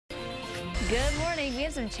Good morning. We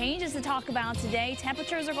have some changes to talk about today.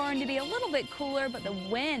 Temperatures are going to be a little bit cooler, but the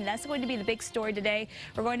wind, that's going to be the big story today.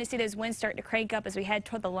 We're going to see those winds start to crank up as we head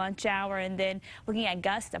toward the lunch hour, and then looking at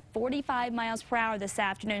gusts of 45 miles per hour this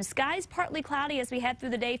afternoon. Skies partly cloudy as we head through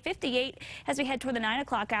the day, 58 as we head toward the 9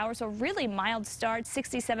 o'clock hour, so really mild start,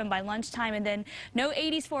 67 by lunchtime, and then no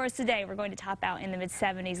 80s for us today. We're going to top out in the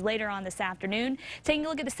mid-70s later on this afternoon. Taking a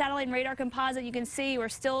look at the satellite and radar composite, you can see we're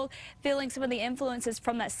still feeling some of the influences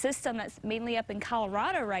from that system that's mainly up in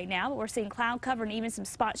Colorado right now, but we're seeing cloud cover and even some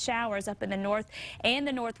spot showers up in the north and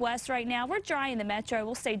the northwest right now. We're dry in the metro.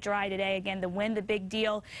 We'll stay dry today. Again, the wind, the big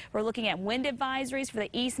deal. We're looking at wind advisories for the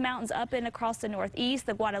east mountains up and across the northeast,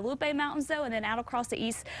 the Guadalupe Mountains though, and then out across the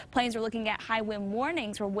east plains we're looking at high wind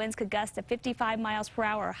warnings where winds could gust to 55 miles per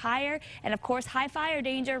hour or higher, and of course high fire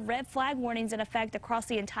danger, red flag warnings in effect across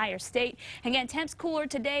the entire state. Again, temps cooler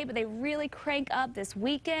today, but they really crank up this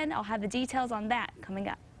weekend. I'll have the details on that coming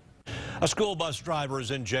up. A school bus driver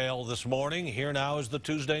is in jail this morning. Here now is the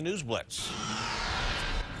Tuesday News Blitz.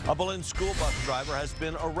 A Berlin school bus driver has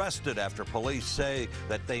been arrested after police say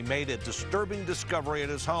that they made a disturbing discovery at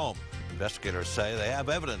his home. Investigators say they have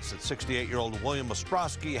evidence that 68-year-old William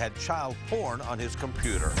Ostrowski had child porn on his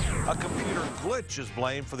computer. A computer glitch is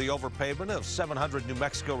blamed for the overpayment of 700 New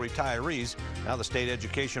Mexico retirees. Now the State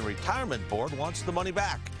Education Retirement Board wants the money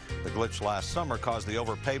back. The glitch last summer caused the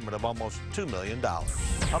overpayment of almost $2 million.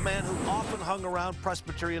 A man who often hung around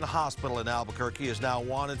Presbyterian Hospital in Albuquerque is now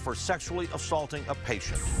wanted for sexually assaulting a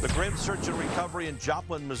patient. The grim search and recovery in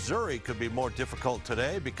Joplin, Missouri could be more difficult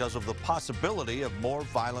today because of the possibility of more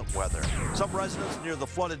violent weather. Some residents near the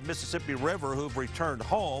flooded Mississippi River who've returned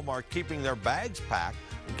home are keeping their bags packed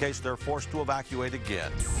in case they're forced to evacuate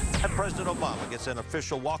again. And President Obama gets an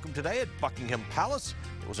official welcome today at Buckingham Palace.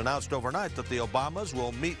 It was announced overnight that the Obamas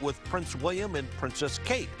will meet with Prince William and Princess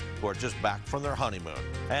Kate, who are just back from their honeymoon.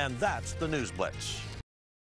 And that's the News Blitz.